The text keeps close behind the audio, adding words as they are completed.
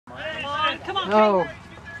on, Oh.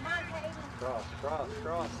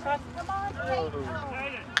 Cross. Come on,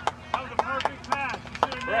 Kaden, that was a perfect pass. You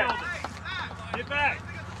should have nailed it. Get back.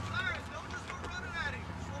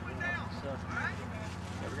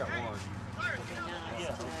 Yeah, we got one.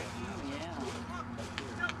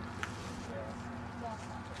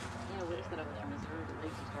 Yeah, we just got over there in Missouri. The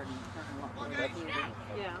leagues are starting to turn a lot more here.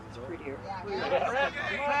 Yeah, it's prettier.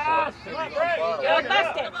 Pass. Come on, Brett. Go,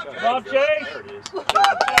 bust it. Good job, Chase. There it is. Good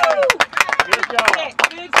job, Chase. Good job.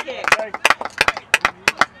 Good stick. Chase.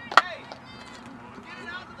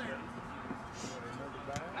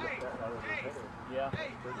 Yeah.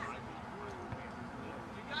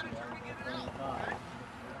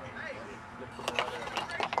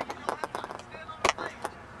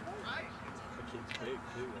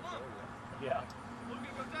 Yeah.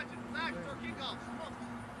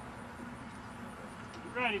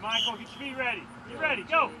 Get ready, Michael. Get your feet ready. Get ready.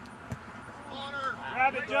 Go.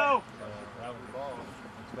 Grab it, Joe. There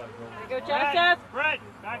you go, Joseph. Brett,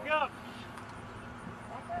 back up.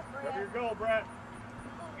 Grab your goal, Brett.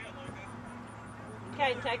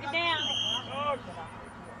 Okay, take it down. Oh.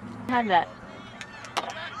 Have that.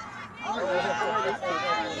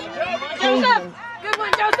 Joseph. Good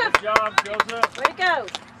one, Joseph. Good job, Joseph. Way to go.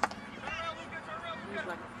 He's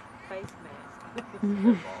like a face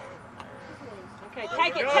mask. Okay,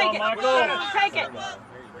 take it, take it. Michael. Come on, take it.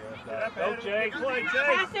 Go, Jake. Play, Jake.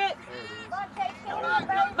 Pass it.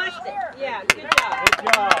 Bust it. Yeah, good job.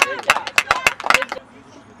 Good job. Good job. Good job.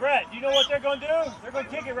 Brett, you know what they're going to do? They're going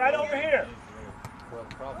to kick it right over here.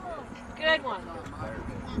 Good one.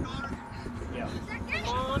 Yeah.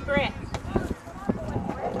 Come on, Brett.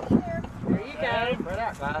 There you go. Spread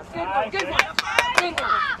out, guys. Good one, good one. Good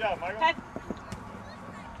one. Good job, Michael. Pass.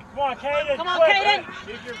 Come on, Kaden. Come on, quick. Kaden.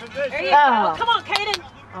 Keep your position. There you Oh. go. Come on, Kaden.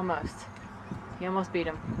 Almost. He almost beat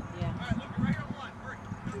him. Yeah.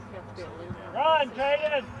 Run,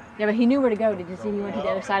 Kaden. Yeah, but he knew where to go. Did you see he went to the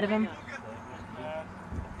other side of him?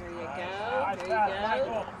 There you go. Nice There pass, you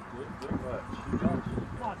go. Michael.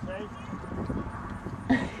 Come on, Chase.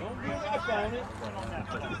 Don't give up on it. Run on that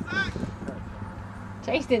play.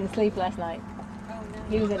 Chase didn't sleep last night.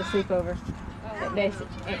 He was at a sleepover.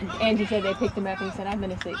 Angie said they picked him up and he said, I've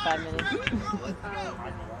been asleep 5 minutes.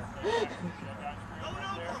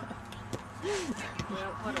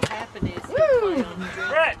 Well, what'll happen is he'll play on the drink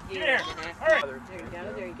Brett, again, get here. and after- Hurry. There you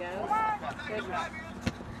go, there you go. Good one.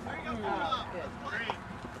 Oh, good.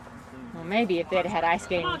 Well, maybe if they'd had ice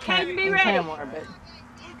skating Come on, in Kaden, be in ready. Kenmore, but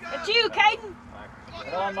That's you, Kaden.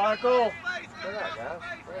 Come on, Michael. Spread out, guys.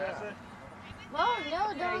 Spread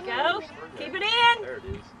out. There you go. Keep it in. There it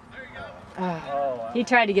is. Oh, he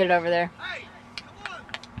tried to get it over there.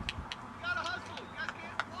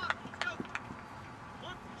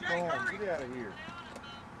 Come on, get out of here.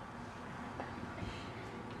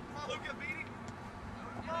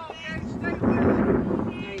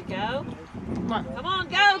 There you go. Come on. Come on,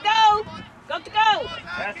 go, go. Go to go.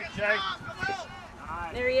 pass it, Chase.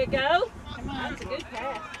 There you go. That's a good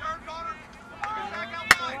pass.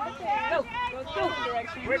 Go, go, go.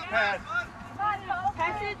 Quick pass.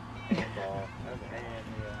 Pass it. Ball. That's a hand,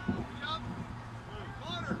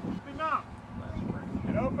 Open up.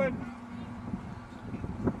 Get open.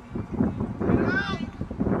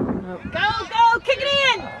 Go, go. Kick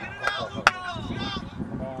it in.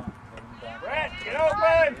 Brett, get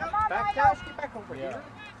open. Back, guys. Get back over here.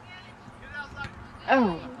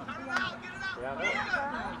 Oh. Yeah,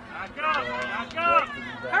 Back up. Back up.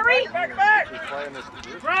 Hurry. Back. he's playing this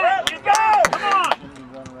position. Brett, you go. Come on.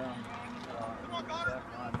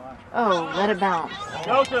 Oh, let it bounce.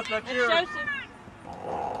 Joseph, that's That's yours. Joseph.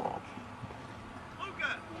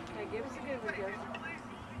 Okay, give us a good one, Joseph.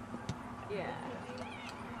 Yeah.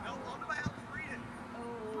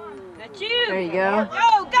 That's you. There you go.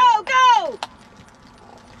 Go, go, go.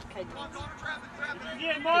 Okay.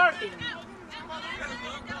 Again, Mark.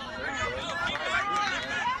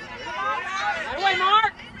 Right away,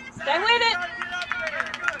 Mark. Stay with it.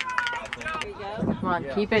 There you go. Come on,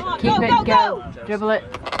 keep it, Come on, keep go, it, go, go. go. Dribble it.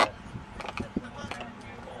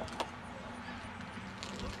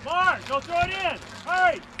 Mark, go throw it in.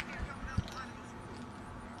 Hurry.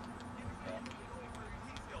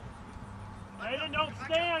 Hayden, don't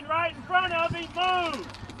stand right in front of him. Move.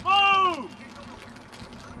 Move.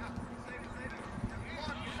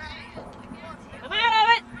 Come out of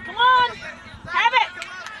it. Come on. Have it.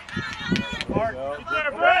 Mark, get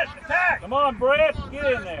there, Brett. Attack. Come on, Brett.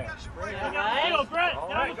 Get in there. All Down the right. field, Brett. All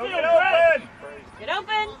Down right, the go field, get Brett. Get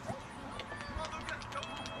open.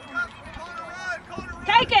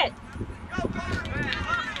 Take it.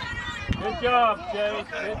 Good job, Chase.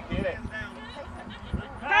 Good get it.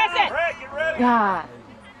 Pass it. Brett, get ready. God.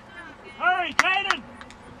 Hurry, Hey, Kaden!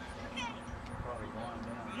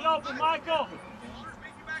 Get open, Michael!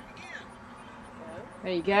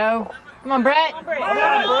 There you go. Come on, Brett. Come on, Brett.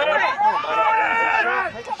 Come on,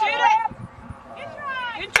 Brett. Shoot it.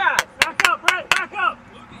 Good try. Back up, Brett, back up!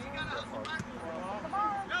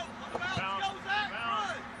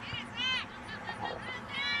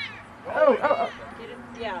 Oh. Get it.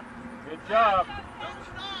 Yeah. Good job.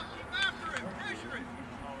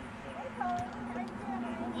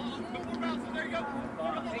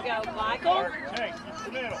 There you go, Michael. Chase, get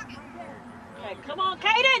the middle. Okay, come on,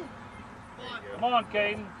 Kaden. Come on,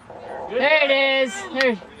 Kaden. Good. There it is.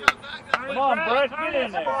 There. Come on, Brett, get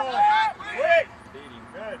in there.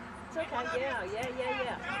 Good. It's okay.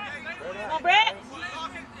 Yeah. Come on, Brett.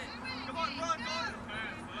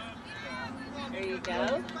 There you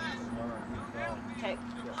go. Okay.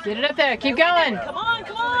 Get it up there. Keep going. Come on.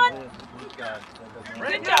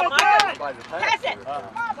 Good job, Michael. Pass it.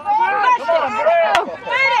 Come on, Brett.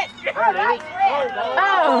 Shoot it.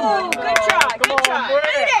 Oh, good try. Shoot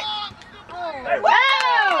it.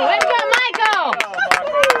 Oh, way to go, Michael.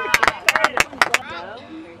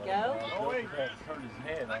 There you go. Oh, wait. Hurt his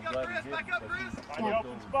head. I'm glad he didn't. Find the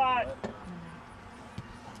open spot.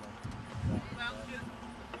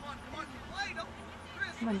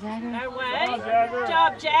 Come on, Jagger. That way. Come on, Jagger. Good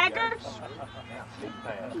job, Jagger.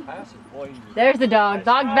 Pass it. Boy, There's the dog.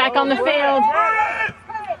 Dog's back on the field. I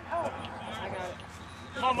got it.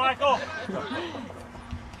 Come on, Michael.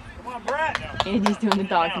 Come on, Brett. Andy's doing the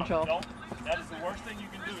dog Now, control. don't- That is the worst thing you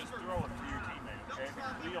can do is throw it to your teammate, okay?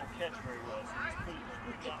 Because we don't catch very well, so just put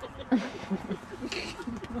it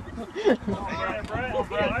Come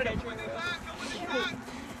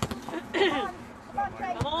on,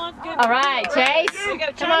 Brett. Come on, good. All right, Chase. There you go,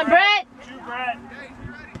 Come on, Brett. Shoot, Brett.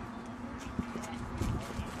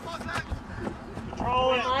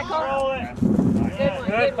 Control it. Michael. Control it.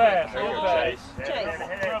 Good pass. Good Chase. pass. Chase.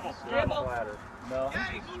 Dribble. no.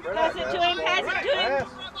 Pass it to him.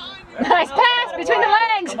 Nice pass between the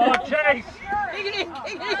legs. Come on, Chase. Kick it in.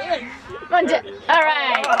 Come on, all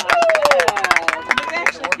right. You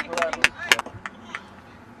actually kicked it in.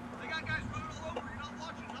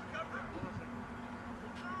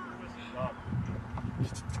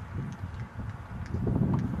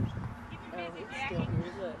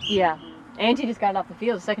 Yeah. Angie just got off the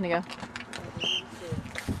field a second ago.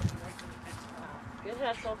 Good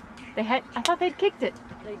hustle. I thought they'd kicked it.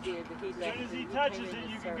 They did, but he As left. soon as he touches it,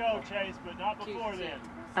 you can go, Chase, but not before then.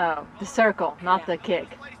 Oh, the circle, not the kick.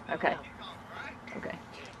 Okay. Okay.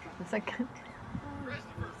 It's like, Kaden.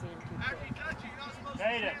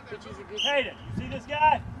 Which is a good. Kaden, you see this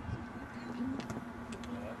guy?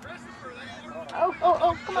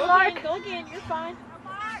 oh, come on, Mark. Go again. You're fine.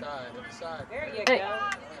 There you Hey. go.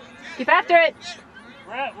 Keep after it.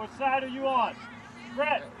 Brett, which side are you on?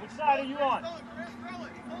 Brett, which side are you on?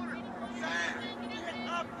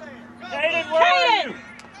 Kaden, where are you?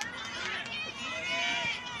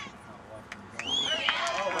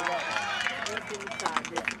 It's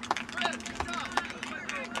inside.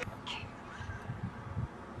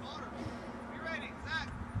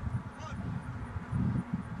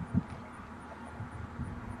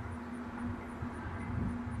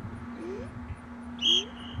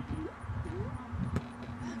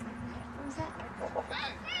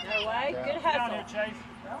 No way. Good Down hustle. here, Chase.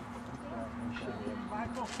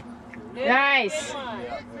 Michael. Good. Nice. Good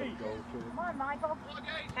one.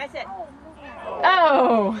 Pass it.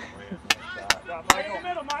 Oh. Right in the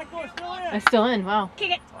middle, Michael is still in. It's still in. Wow.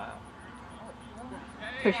 Kick it.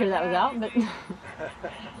 Pretty sure that was out, but. Turn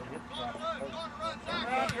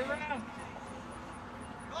around.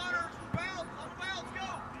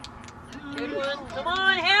 Good one. Come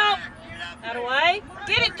on, help. Out of way.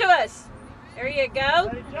 Get it to us. There you go.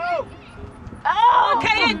 Let it go. Oh,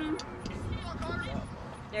 Kaden.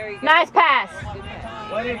 There you go. Nice pass. Good pass.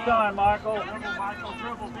 Plenty of time, Michael. Dribble, Michael,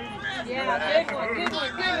 dribble, beat him. Yeah, good one.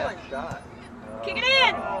 Kick it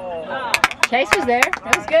in. Oh, Chase was there.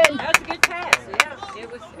 That was good. that was a good pass. Yeah,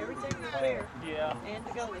 it was. Everything was fair. Yeah. And the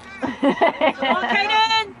goalie. Come on,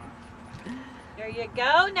 Kaden. There you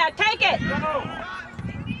go. Now take it. Go.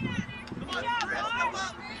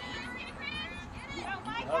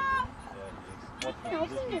 Good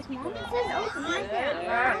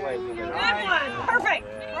one. Perfect.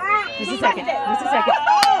 Just a second. Just a second.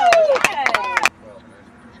 Oh, yeah.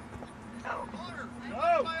 Go.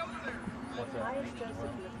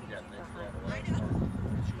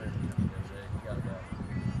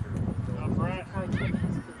 Go, Brett.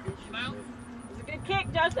 It's a good kick,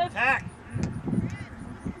 Joseph. Attack.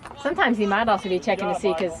 Sometimes he might also be checking to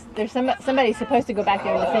see because there's somebody's supposed to go back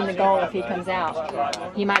there and defend the goal if he comes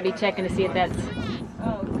out. He might be checking to see if that's.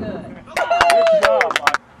 Oh, good.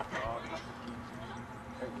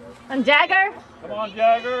 on, Jagger. Come on,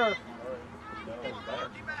 Jagger.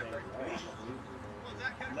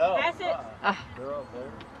 No. Pass it. They're up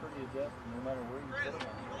there. Pretty adept no matter where you put them.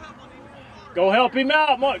 Go help him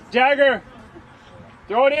out, Mark. Jagger.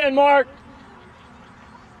 Throw it in, Mark.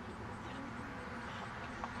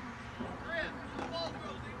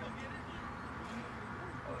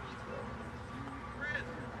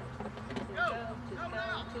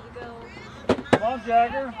 Come on,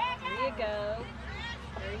 Jagger. There you go.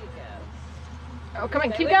 There you go. Oh, come on,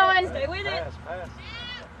 Stay keep with going. it. Stay with it. Pass.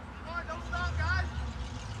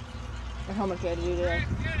 What homework you had to do today?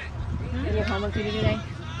 You have homework to do today?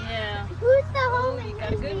 Yeah. Who's the Oh, home you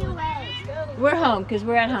got a good one. Let's go. We're home because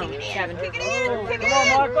we're at home, Gavin. Kick it in. Kick Come on,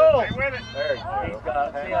 it in. Michael. Stay with it. There you go. He's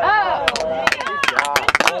got it. Oh. Good job.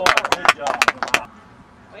 Good job.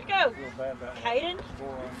 Way to go. Feel bad about that. Kaden.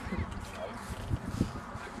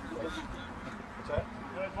 What's that?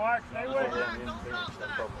 Good, Mark. Stay with it.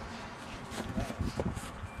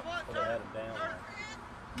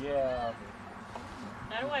 Yeah.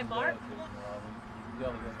 That way, Mark.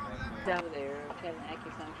 Over there, Kaden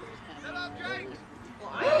acupuncture was coming in.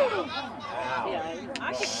 I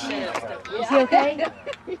could share stuff. Is he okay?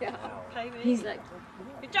 He's like,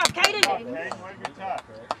 good job, Kaden. Okay, way to get top.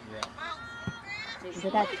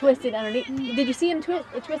 But that twisted underneath. Did you see him twist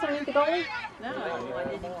underneath the goalie? No, I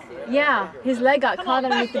didn't even see it. Yeah, his leg got caught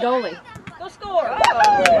underneath the goalie. Go score. Oh,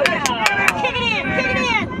 kick it in. Kick it in.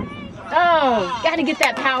 Oh, got to get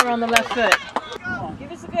that power on the left foot.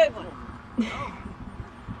 Give us a good one.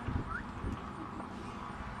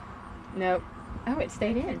 Nope. Oh, it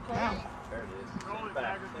stayed in. Wow. There it is. Roll it,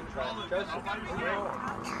 Back. Jagger.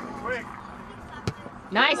 Quick.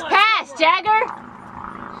 Nice pass, Jagger.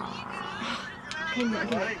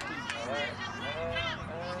 Ready?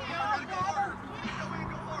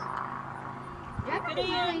 Jack is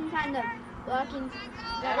doing kind of blocking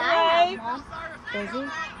that Right. I have, Mom. Does he?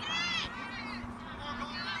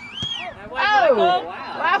 That way, Oh! Michael.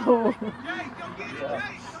 Wow.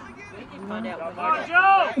 We can find out Come when on, you're Joe.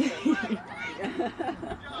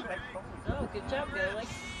 Oh, good job, goalie.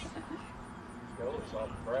 Go, it's off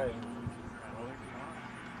the break.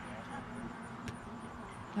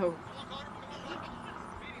 Oh.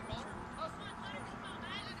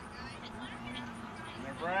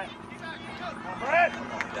 Brett. Come on, Brett.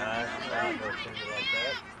 Guys, try to go things like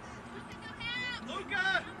that.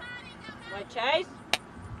 Wait, Chase.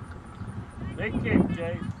 Big kick,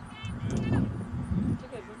 Jay. It's a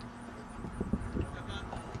good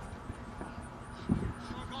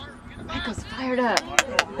one. Michael's fired up. Come on,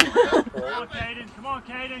 Kaden. Come on,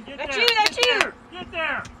 Kaden. Get That's there. you, that's Get you. there. Get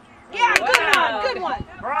there. Yeah, good Wow. one, good one.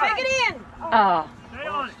 Right. Take it in. Oh. Stay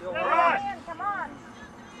on it. Stay Still on right. it. Come on.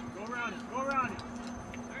 Go around it. Go around it.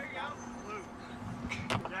 There you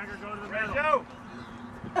go. Jagger, go to the middle. Joe.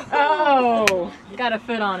 Oh. Got a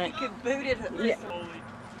foot on it. Good booted. Yeah. Slowly.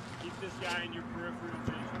 Keep this guy in your peripheral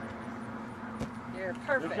vision. You're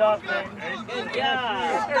perfect. Good job, Kaden. Good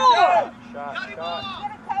job. Score! Score. Shot.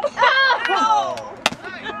 Oh.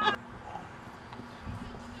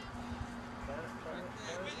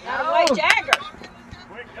 Out of the way, Jagger.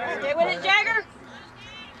 Quick, Stay with it, Jagger.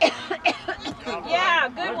 Yeah,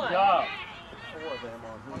 good Good one. job. Four of them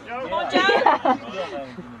on here. Joe. Come on, Yeah. Joe. Still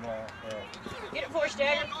managing the ball. Yeah. Get it for us,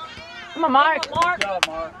 Jagger. Come on, Mark. Come on, Mark. Good job,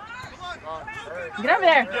 Mark. Get over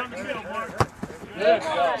there. Down the middle, Mark. Good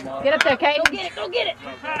job, Mark. Get up there, Go Kaden. get it, go get it.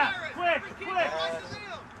 Pass. Quick, quick.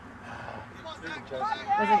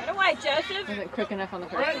 Get away, Joseph. Wasn't quick enough on the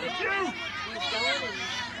Brett, first. it's you. He's going and...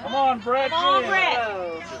 Come on, Brett. Come on, Get in.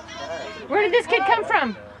 Brett. Where did this kid come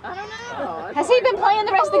from? I don't know. Has he been playing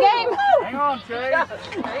the rest of the game? Hang on, Chase. Hang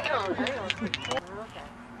on, hang on. Okay.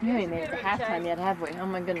 We haven't made it to halftime yet, have we? Oh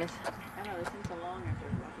my goodness. I know, it seems so long after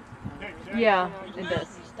Hey, Jagger. Yeah, it You does.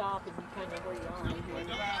 stop and you kind of where you are.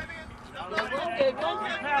 Good one.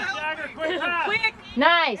 Pass, Jagger. Quick pass. Quick.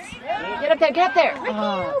 Nice. Get up there, get up there.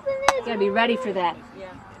 Oh, you gotta be ready for that. Yeah.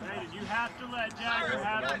 Kaden, you have to let Jagger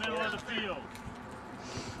have the middle of the field.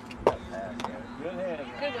 Good hand.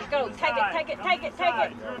 Good one. Go. Take it, take it, take it, take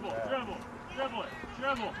it. Dribble, dribble, dribble it,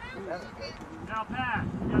 dribble. Now pass.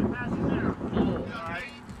 You gotta pass it there. All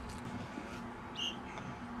right.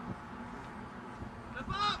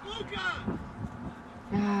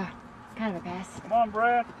 Ah, kind of a pass. Come on,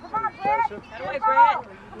 Brett. Come on, Brett. Joseph. That way, Brett.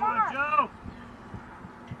 Come on, Joe.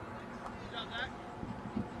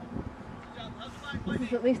 This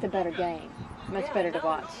is at least a better game. Much better to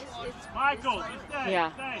watch. Michael, just stay.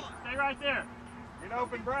 Yeah. Stay right there. Get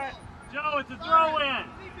open, Brett. Joe, it's a throw in.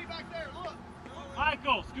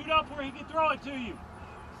 Michael, scoot up where he can throw it to you.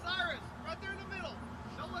 Cyrus, right there in the middle.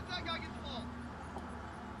 Don't let that guy get the ball.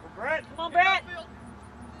 Brett. Come on, Brett.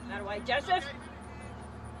 That way. Wait, Joseph.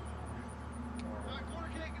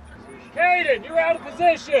 Kaden, you're out of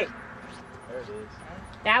position. There it is.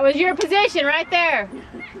 That was your position right there.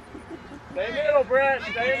 Stay middle, Brett.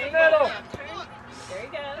 Stay in the middle. There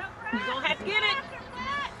you go. You're going to have to get it.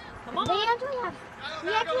 Come on.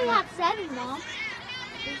 We actually have 7, Mom.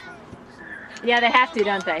 Yeah, they have to,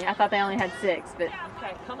 don't they? I thought they only had 6, but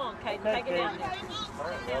Okay, come on, Kaden. Take it down there.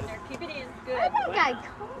 Down there. Keep it in. Good. Where did that guy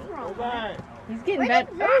come Go from? back. he's getting Where better.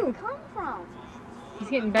 did that Ooh, come from? he's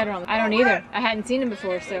getting better on. I don't either. I hadn't seen him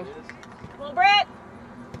before, so. Come on, Brett.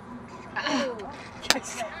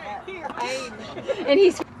 Here, aim. And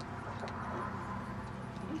he's.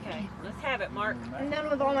 Okay, let's have it, Mark. I'm done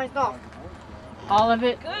with all my stuff. All of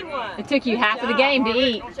it. Good one. It took you half of the game to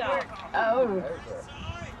eat. Good job. Oh.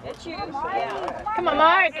 That's you. Yeah. Come on,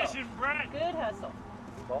 Mark. Position, Brett. Good hustle.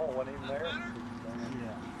 The ball wasn't even there.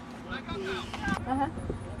 Uh-huh.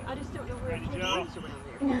 I just don't know where it Joe. is around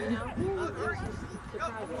there. You know? It's just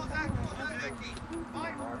surprising.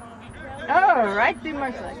 Oh, right through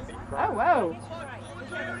Mark's legs. Oh, whoa.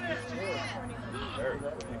 There it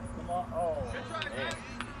is. Come on. Oh.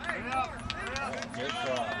 Good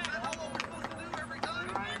try.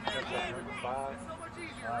 Number 5.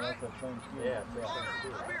 That's a thing. Yeah,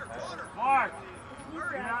 Mark.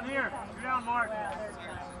 You're down here. You're down, Mark.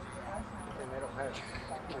 they don't have it.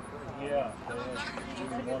 Yeah.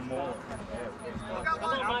 One more. Come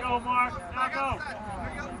on, Now Mike. go, Mark. Now go.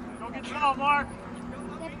 Go get the ball, Mark.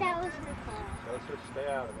 If that was her fault. Joseph, stay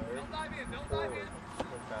out of there. Forward.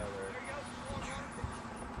 Look out of there.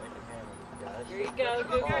 They can handle this, guys. There you go. The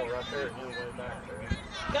Good. ball right there, all the way back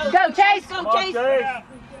there. Go, Chase. Go, Come on, Chase. Chase.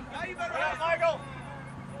 Michael.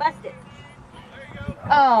 Bust it.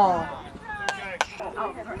 Oh. I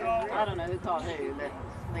don't know who called who, but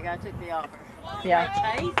the guy took the offer. Yeah.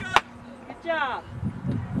 Chase. Good job.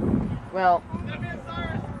 Well,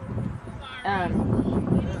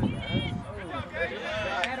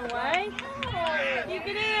 That away. You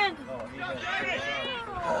get in.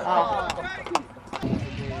 oh.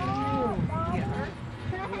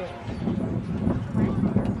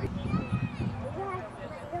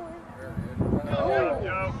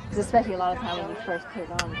 Joe. Especially a lot of times when we first put it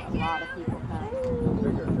on, a lot of people come.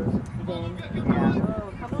 Then, yeah.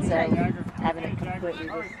 So having it completely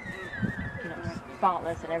just,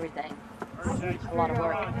 spotless and everything, a lot of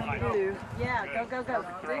work. Yeah, go, go, go.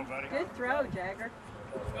 Good throw, Jagger.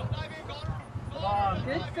 Come on.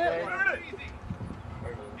 Good footwork.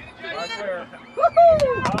 Right there.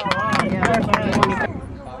 Woohoo! All right. Yeah.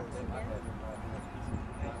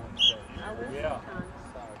 Yeah.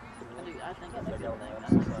 I think it's a good thing.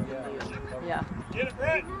 Yeah, Get it,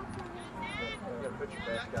 Brett. You gotta put your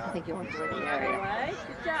best guy. I think you'll enjoy the That area. away.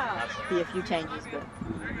 Good job. Be a few changes, but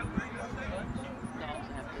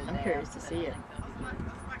I'm curious to see it.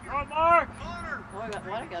 Go on, Mark. What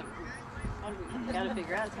we got to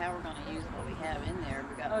figure out is how we're going to use what we have in there.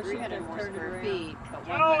 We've got 300 more square feet, but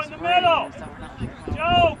one Joe, less in the room, middle. so we're not sure how.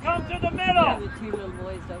 Joe, come to the middle. The two little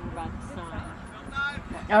boys over by the sign.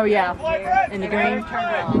 Oh yeah, Play, Brett. in the They green. turned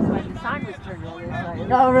around this way. The sign was turned around this way.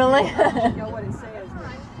 Oh really? I don't know what it says.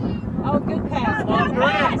 But... Oh, good pass. Come on, Good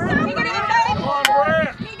Brett. pass. Kick it in, baby. Come on,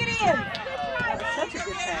 Brett. Kick it in. That was such a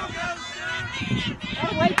good pass.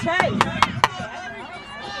 That way, Chase.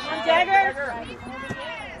 Come on, Jagger.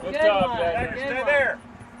 Good Good job, one. Jagger. Good Stay one. there.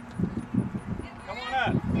 Come on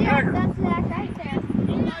up. Yeah, Jagger. that's Zach right there.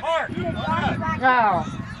 Mark, come on up. Oh.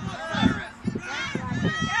 Go,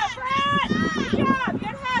 Brett. Good job.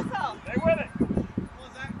 Good hustle. Stay with it.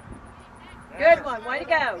 Good one. Way to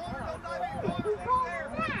go.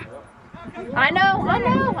 I know,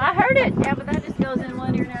 I heard it. Yeah, but that just goes in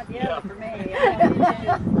one ear and out the other for me.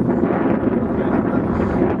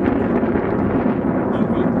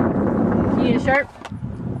 You need a shirt?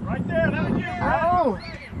 Right there. That was you, Brett. Oh.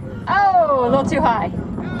 Oh, a little too high. There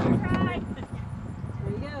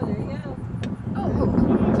you go. There you go.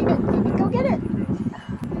 Oh, keep it, go get it.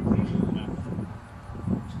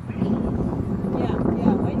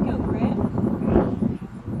 Yeah, way to go, Brett.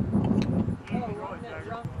 Oh, wrong net,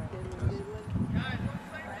 wrong. Good one.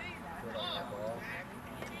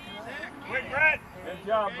 Quick, Brett. Good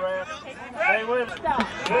job, Brett. Stay with it. Stop.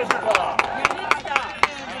 Good stop. Good stop.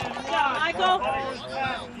 Good job, Michael.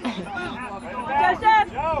 Joseph.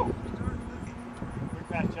 Joe. Quick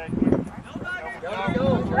pass, Chase. Go. Joe,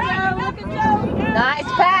 look at Joe. Nice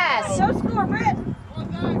pass. Go score, Brett.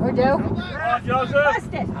 Or Joe. Come on, Joseph.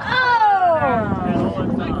 Bust it. Oh.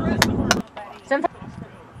 Sometimes. Come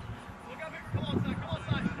on,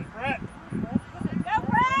 son. Brett. Go,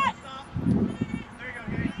 Brett.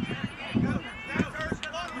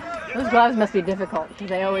 Those gloves must be difficult because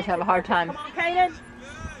they always have a hard time. Come on, Kaden.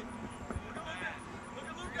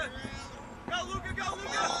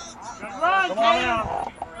 run, Come Kaden. on.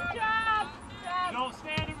 Good job. You don't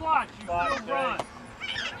stand and watch. You Watch, still run. There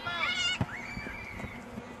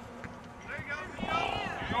you go.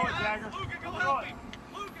 Go it, Jagger. Luka, go Go help it. him.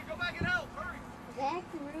 Luka, go back and help. Hurry. Zach,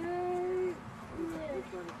 run.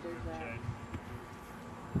 Okay.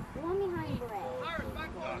 The one behind Brett. Cyrus, back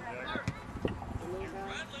ball. Cyrus.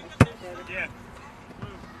 Yeah.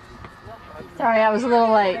 Sorry, I was a little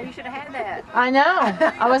You late. should have had that. I know.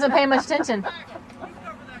 I wasn't paying much attention. Good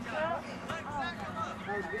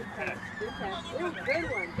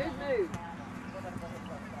one. Good move.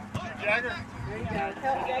 Jagger. There you go.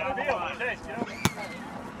 Help Jagger. Bill, Chase, get over.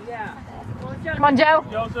 Yeah. Come on, Joe. Come on, Joe.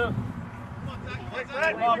 Joseph. Quick,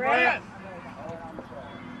 Brett, come on, Brett.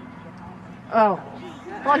 Oh.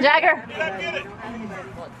 Come on, Jagger. Get it.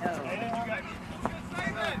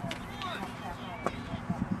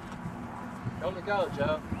 Don't let go,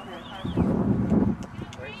 Joe.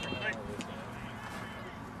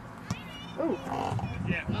 Ooh.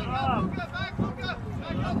 Yeah. Luka, back, Luka.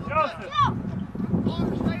 Back up, Luka. Joseph.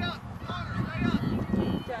 Connor, stay up. Connor, stay up.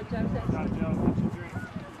 Joe, Joe, Got it, Joe. Get your drink.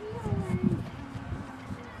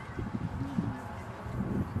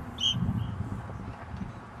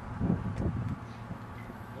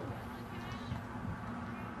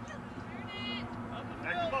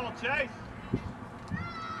 Back the ball, Chase.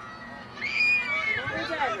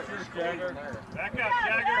 Jagger. Back up,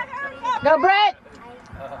 Jagger. Go, Brett.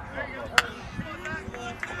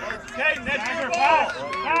 Caden, that's your ball.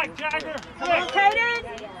 Back, Jagger. Come on, Kaden.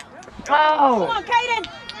 Oh. Come on, Kaden.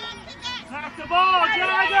 Knock the ball,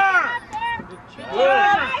 Jagger.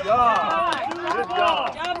 Good job. Good ball.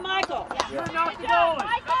 Good job, Michael. You knocked the ball in.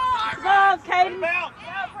 Come on, Kaden. Bounce.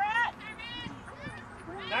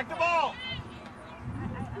 Back the ball.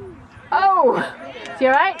 Oh. Is you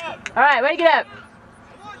all right? All right, way to get up.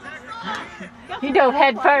 You dove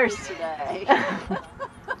head first. Today.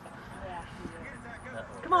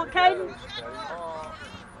 Come on, Kaden.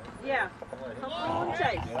 Yeah. Come on,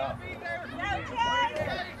 Chase.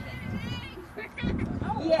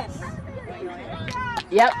 Yes.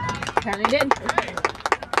 Yep. Apparently did.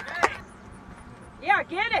 Yeah,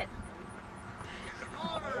 get it.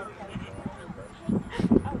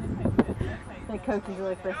 The coach is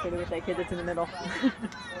really frustrated with that kid that's in the middle.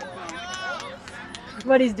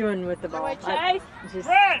 What he's doing with the ball. Wait, Chase. Just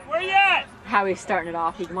Brett, where you at? how he's starting it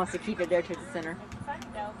off. He wants to keep it there towards the center.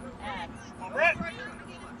 Brett.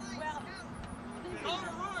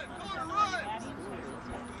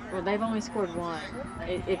 Well, they've only scored one.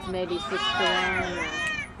 It's maybe 6-1 or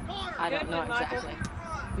I don't know exactly.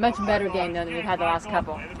 Much better game though than we've had the last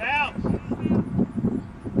couple. Play the bounce.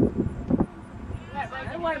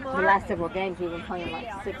 The last several games we've been playing like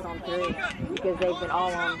 6-on-3 because they've been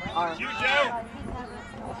all on our. You, Joe.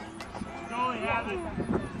 Go ahead.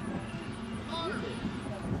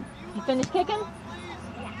 You finished kicking?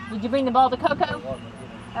 Did you bring the ball to Coco?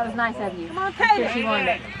 That was nice of you. Come on, Sure Kaden. she wanted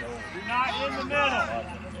it. You're not in the middle.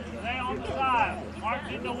 Stay on the side. Mark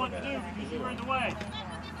didn't know what to do because you were in the way.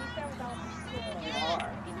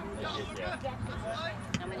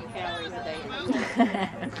 How many calories a day?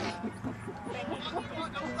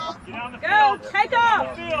 Get on the Go, field. take Get on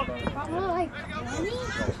off. the field. Probably like 20.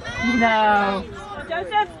 No. Come on,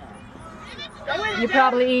 Joseph. Stay with it, You're Joe.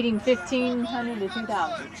 probably eating 1,500 to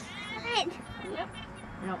 2,000.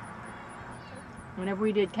 No. Whenever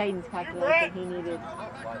we did Caden's calculation, he needed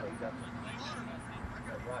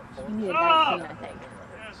 19, I think.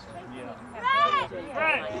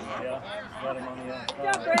 Brett.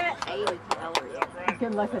 Go, Brett. 80 calories.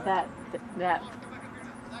 Good luck with that. Yeah,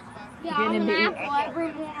 Getting him I'm to an eat. apple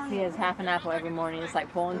every morning. He has half an apple every morning. It's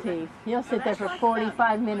like pulling teeth. He'll sit there for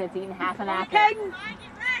 45 minutes eating half an apple Kaden.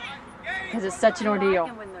 because it's such an I like ordeal.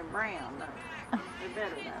 them when they're brown, though. They're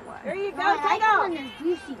better that way. There you go. I like Take off. when they're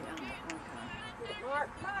juicy. Mark.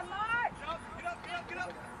 Come on, Mark. Get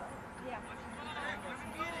up.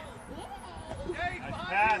 Nice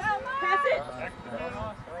pass. Pass it. Back to the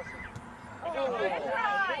middle. Oh, that's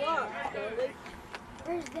right.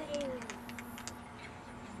 Where's Dave?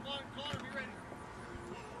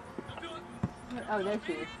 Oh, there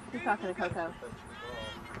she is. She's talking to Coco.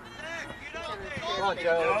 Come on, Joe.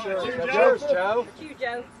 Joe, That's it's yours. you, That's yours, Joe. It's you,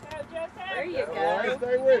 Joe. There you Stay go.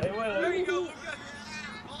 with it. There you go.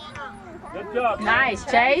 Good job. Nice,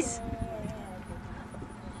 Chase.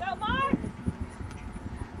 Go, Mark.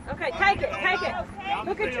 Okay, take it. Take it. Down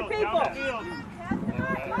the Look at your field, down the people. field.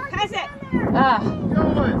 Pass it. Ah,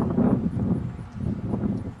 Going.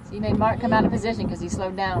 so you made Mark come out of position because he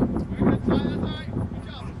slowed down.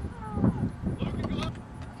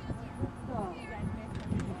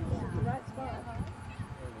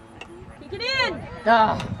 Kick it in.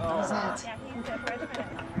 Oh, what was that?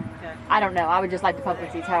 I don't know. I would just like the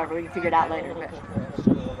pumpkin seeds. However, we can figure it out later. But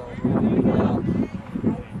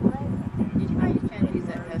You can't use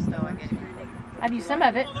that pesto I gave you. I've used some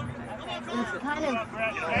of it. It was kind of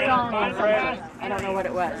strong on something. I don't know what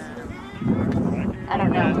it was. I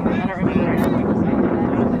don't know. I don't remember it.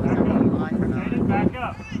 Back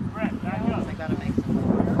up. Brett, back up. I gotta make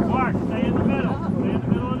some. Mark, stay in the middle. Stay in the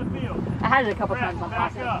middle of the field. I had it a couple Brett, times on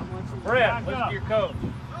back pasta. up. Brett, listen to your coach.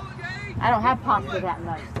 I don't have pasta that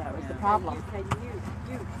much, though. It's the problem.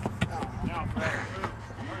 Now, Brett, move.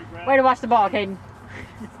 Hurry, Brett. Way to watch the ball, Kaden.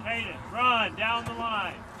 Kaden, run down the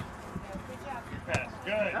line. Good pass.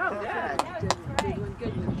 Good. Oh, good. Good one,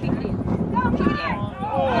 good one. Kick it in. Kick it in.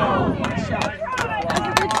 Oh, Good shot. That's a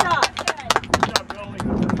good shot. Good job, Goldie.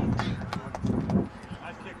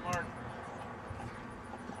 Nice kick, Mark.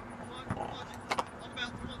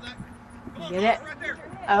 Get it?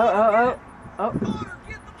 Oh.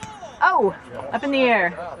 Oh, up in the air.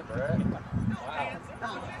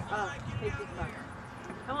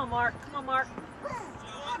 Come on, Mark. Come on, Mark.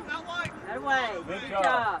 That way. Good Good job.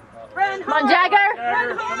 job. Run Come on, hard. Jagger.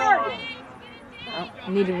 Run Come hard. on. Oh,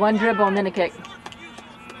 you needed one dribble and then a kick.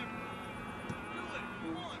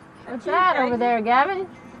 What's that over there, Gavin?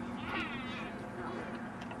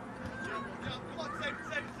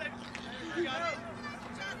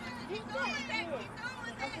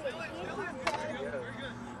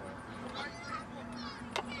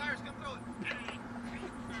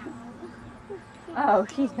 Oh,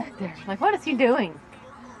 she's back there. Like, what is he doing?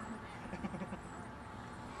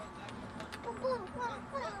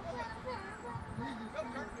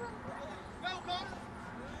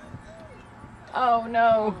 Oh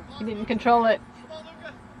no, he didn't control it.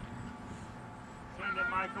 Send it,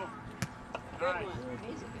 Michael. Good Nice. one.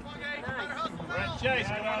 Brett Chase,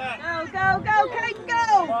 come on up. Go, Kaden,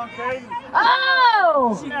 Come go. on, Kaden.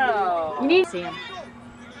 Oh! No. You need to see him.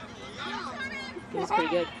 He's pretty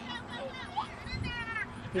good.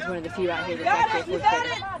 He's one of the few out here that's actually a fourth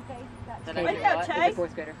grader. Did Kaden I Way do to go, what? Chase. is a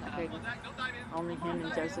fourth grader, not Kaden. Only him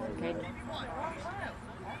and Joseph and Kaden.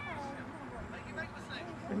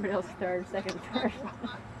 Everybody else third, second, third.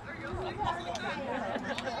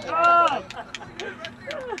 Go!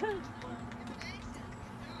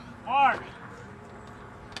 Mark.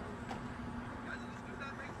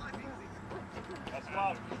 That's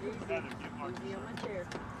love. Heather, give Mark. Be on my chair.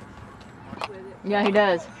 Yeah, he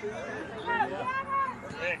does. Hey,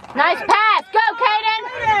 Nice pass! Go, Kaden!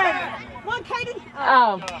 Come on, Kaden.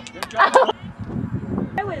 Oh. good job.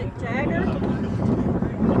 Go with it, Jagger.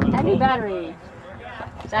 Heavy battery.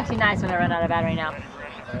 It's actually nice when I run out of battery now.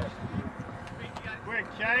 Quick,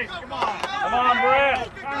 Chase, come on. Come on, Brett.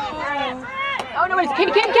 Oh no, keep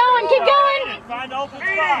going, keep going! Find the open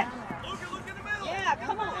spot. Yeah,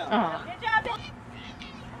 come on. Oh,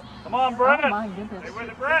 Come on, Brett. oh my goodness. Stay with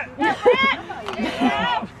it, Brett. Turn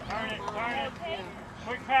it.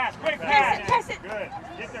 Quick pass, quick pass. Pass it. Good.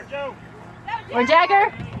 Get there, Joe. Or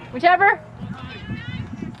Jagger, whichever.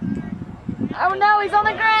 Oh no, he's on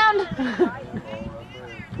the ground.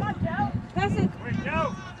 Pass it. Quick,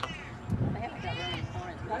 Joe. They haven't got running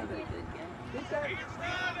points, but they did good.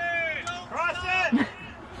 Cross it.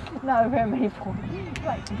 Not very many points.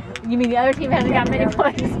 You mean the other team hasn't got many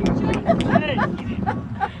points? Hey.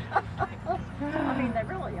 I mean, they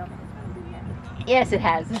really are. Yes, it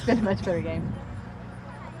has. It's been a much better game.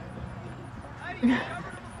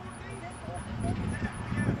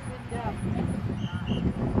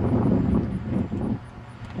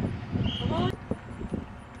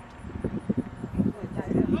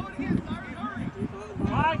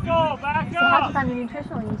 Michael, back So how'd you up. find your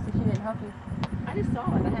nutritional use if she didn't help you? I just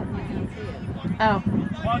saw it. I haven't even seen it. Oh.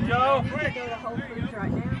 Come on, Joe. You can go to Whole Foods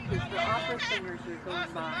right now because the opera singers are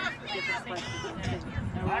going by different places and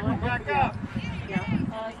singing. Michael, back up.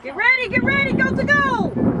 Get ready, go to goal!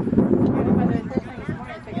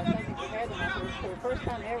 For the first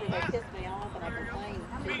time ever, they pissed me off and I complained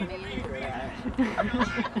to the manager about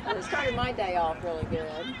it. It started my day off really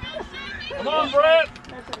good. Come on, Brett.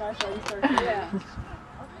 That's a nice way to start. Yeah.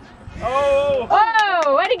 Oh.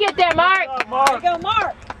 Oh, way to get there, Mark. Good job, There Mark. you go,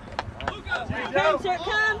 Mark. There you Comes, here go. it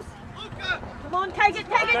comes. Come on, take it.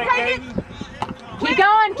 Okay, Kaden. Keep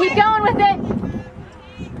going with it.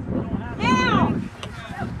 Now.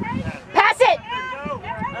 Pass it. Go.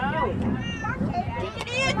 Kick it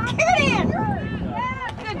in.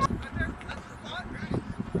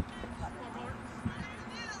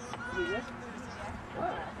 Good.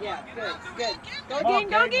 Yeah, good. Go Come on, again,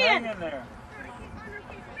 go Kaden, again. hang in there.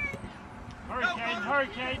 Hurry,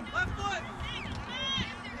 Kaden.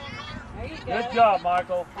 There you go. Good job,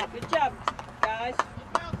 Michael. Good job, guys.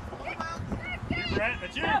 You, Brett,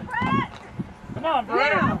 that's you. Come on,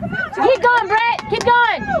 Brett. Now. Keep going, Brett. Keep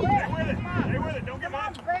going. Stay with it. Stay with it. Don't give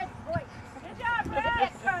up.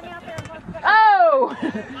 Oh,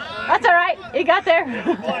 that's all right. He got there.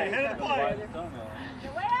 Play. Head of the play.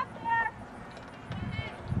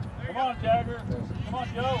 Come on, Jagger. Come on,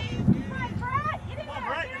 Joe. Come on,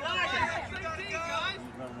 Brett. You like it.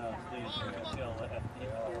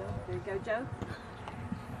 There you go, Joe.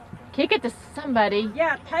 Kick it to somebody.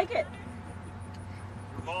 Yeah, take it.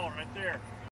 Ball right there.